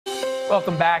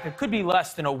Welcome back. It could be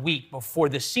less than a week before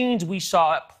the scenes we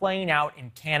saw playing out in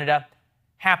Canada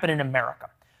happen in America.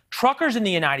 Truckers in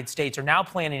the United States are now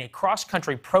planning a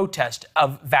cross-country protest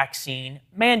of vaccine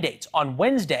mandates. On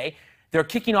Wednesday, they're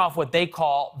kicking off what they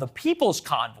call the People's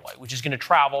Convoy, which is going to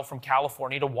travel from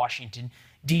California to Washington,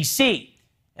 D.C.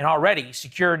 And already,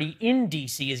 security in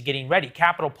D.C. is getting ready.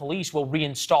 Capitol Police will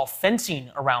reinstall fencing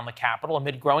around the Capitol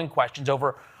amid growing questions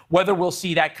over whether we'll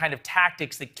see that kind of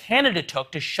tactics that Canada took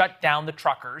to shut down the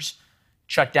truckers,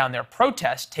 shut down their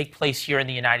protests, take place here in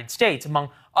the United States. Among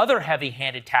other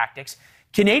heavy-handed tactics,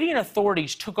 Canadian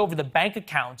authorities took over the bank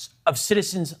accounts of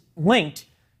citizens linked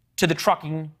to the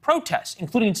trucking protests,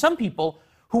 including some people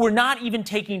who were not even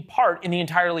taking part in the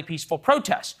entirely peaceful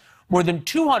protests. More than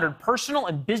 200 personal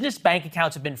and business bank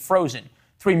accounts have been frozen.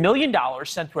 $3 million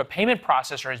sent through a payment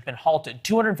processor has been halted,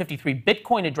 253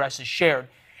 Bitcoin addresses shared,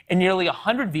 and nearly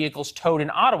 100 vehicles towed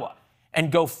in Ottawa. And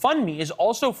GoFundMe has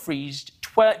also freezed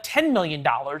 $10 million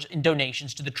in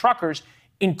donations to the truckers,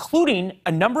 including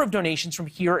a number of donations from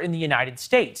here in the United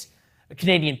States. A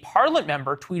Canadian Parliament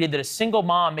member tweeted that a single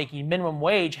mom making minimum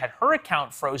wage had her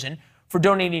account frozen for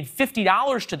donating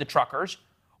 $50 to the truckers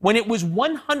when it was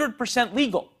 100%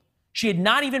 legal. She had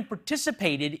not even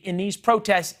participated in these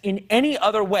protests in any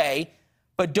other way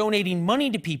but donating money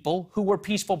to people who were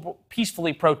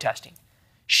peacefully protesting.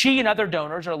 She and other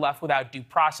donors are left without due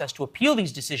process to appeal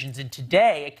these decisions. And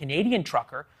today, a Canadian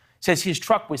trucker says his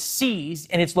truck was seized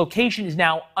and its location is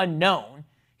now unknown.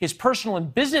 His personal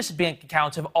and business bank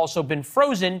accounts have also been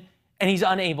frozen, and he's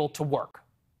unable to work.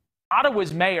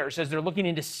 Ottawa's mayor says they're looking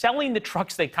into selling the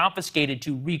trucks they confiscated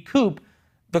to recoup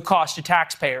the cost to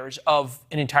taxpayers of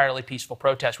an entirely peaceful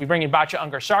protest. We bring in Batya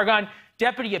Ungar-Sargon,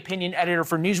 deputy opinion editor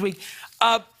for Newsweek.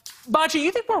 Batya, you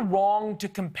think we're wrong to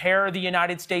compare the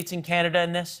United States and Canada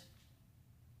in this?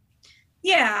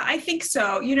 Yeah, I think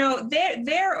so. You know,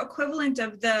 their equivalent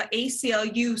of the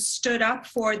ACLU stood up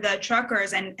for the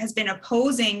truckers and has been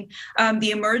opposing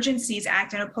the Emergencies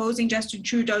Act and opposing Justin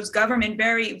Trudeau's government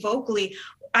very vocally.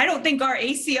 I don't think our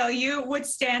ACLU would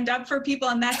stand up for people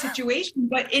in that situation,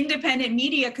 but independent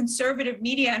media, conservative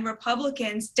media, and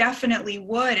Republicans definitely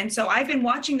would. And so I've been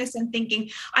watching this and thinking,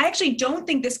 I actually don't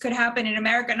think this could happen in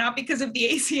America, not because of the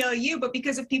ACLU, but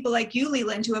because of people like you,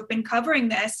 Leland, who have been covering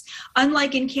this.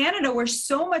 Unlike in Canada, where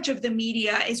so much of the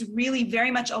media is really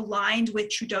very much aligned with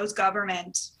Trudeau's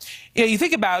government. Yeah, you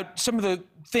think about some of the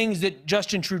things that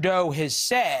Justin Trudeau has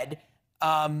said.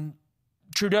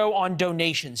 Trudeau on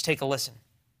donations, take a listen.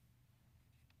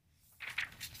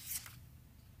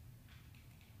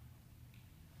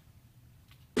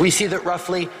 We see that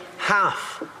roughly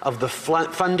half of the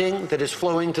funding that is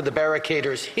flowing to the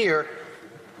barricaders here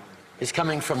is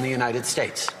coming from the United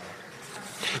States.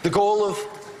 The goal of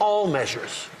all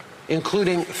measures,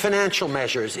 including financial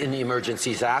measures in the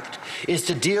Emergencies Act, is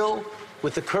to deal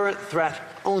with the current threat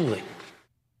only.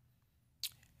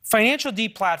 Financial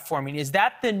deplatforming, is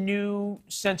that the new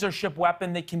censorship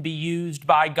weapon that can be used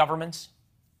by governments?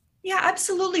 Yeah,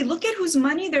 absolutely. Look at whose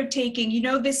money they're taking. You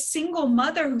know, this single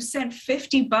mother who sent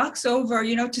 $50 over,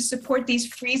 you know, to support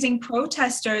these freezing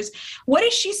protesters. What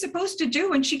is she supposed to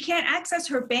do when she can't access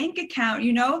her bank account?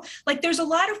 You know, like there's a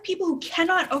lot of people who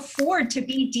cannot afford to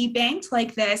be debanked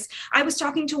like this. I was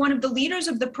talking to one of the leaders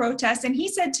of the protest, and he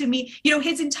said to me, you know,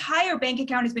 his entire bank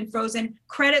account has been frozen,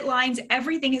 credit lines,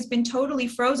 everything has been totally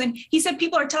frozen. He said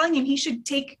people are telling him he should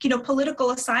take, you know, political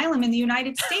asylum in the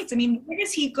United States. I mean, where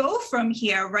does he go from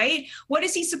here, right? What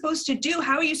is he supposed to do?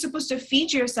 How are you supposed to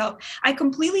feed yourself? I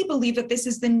completely believe that this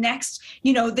is the next,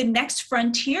 you know, the next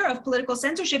frontier of political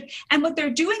censorship. And what they're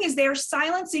doing is they're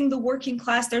silencing the working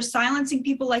class. They're silencing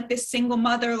people like this single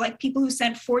mother, like people who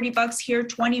sent $40 here,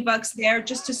 $20 there,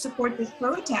 just to support this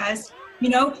protest. You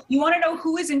know, you want to know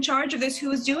who is in charge of this,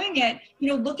 who is doing it. You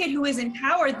know, look at who is in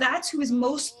power. That's who is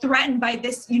most threatened by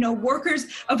this, you know, workers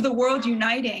of the world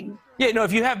uniting. Yeah, no,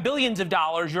 if you have billions of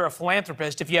dollars, you're a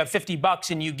philanthropist. If you have $50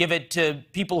 and you give it to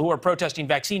people who are protesting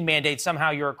vaccine mandates,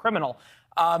 somehow you're a criminal.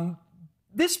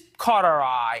 This caught our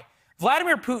eye.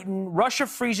 Vladimir Putin, Russia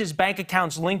freezes bank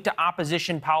accounts linked to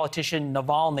opposition politician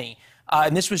Navalny.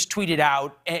 And this was tweeted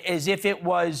out as if it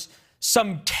was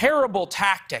some terrible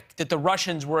tactic that the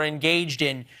Russians were engaged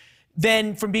in.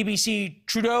 Then from BBC,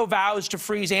 Trudeau vows to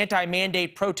freeze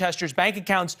anti-mandate protesters' bank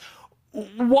accounts.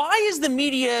 Why is the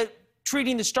media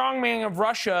treating the strongman of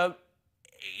Russia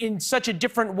in such a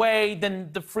different way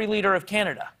than the free leader of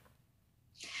Canada?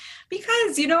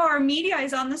 Because, our media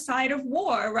is on the side of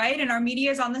war, right? And our media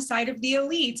is on the side of the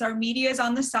elites. Our media is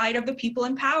on the side of the people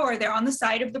in power. They're on the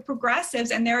side of the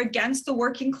progressives, and they're against the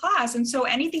working class. And so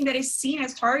anything that is seen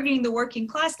as targeting the working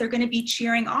class, they're going to be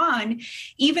cheering on,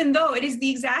 even though it is the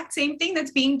exact same thing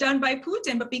that's being done by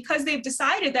Putin. But because they've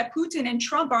decided that Putin and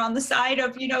Trump are on the side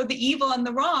of, the evil and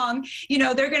the wrong,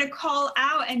 they're going to call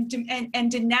out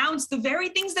and denounce the very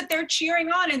things that they're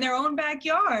cheering on in their own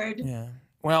backyard. Yeah.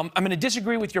 Well, I'm going to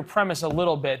disagree with your premise a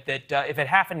little bit that if it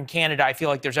happened in Canada, I feel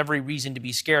like there's every reason to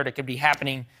be scared it could be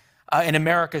happening in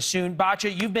America soon.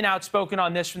 Batya, you've been outspoken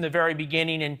on this from the very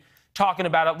beginning and talking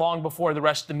about it long before the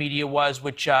rest of the media was,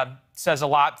 which says a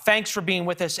lot. Thanks for being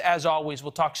with us, as always.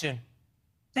 We'll talk soon.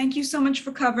 Thank you so much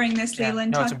for covering this,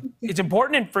 Leland. No, it's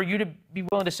important and for you to be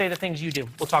willing to say the things you do.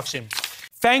 We'll talk soon.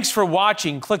 Thanks for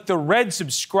watching. Click the red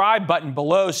subscribe button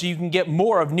below so you can get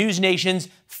more of NewsNation's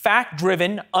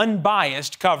fact-driven,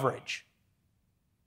 unbiased coverage.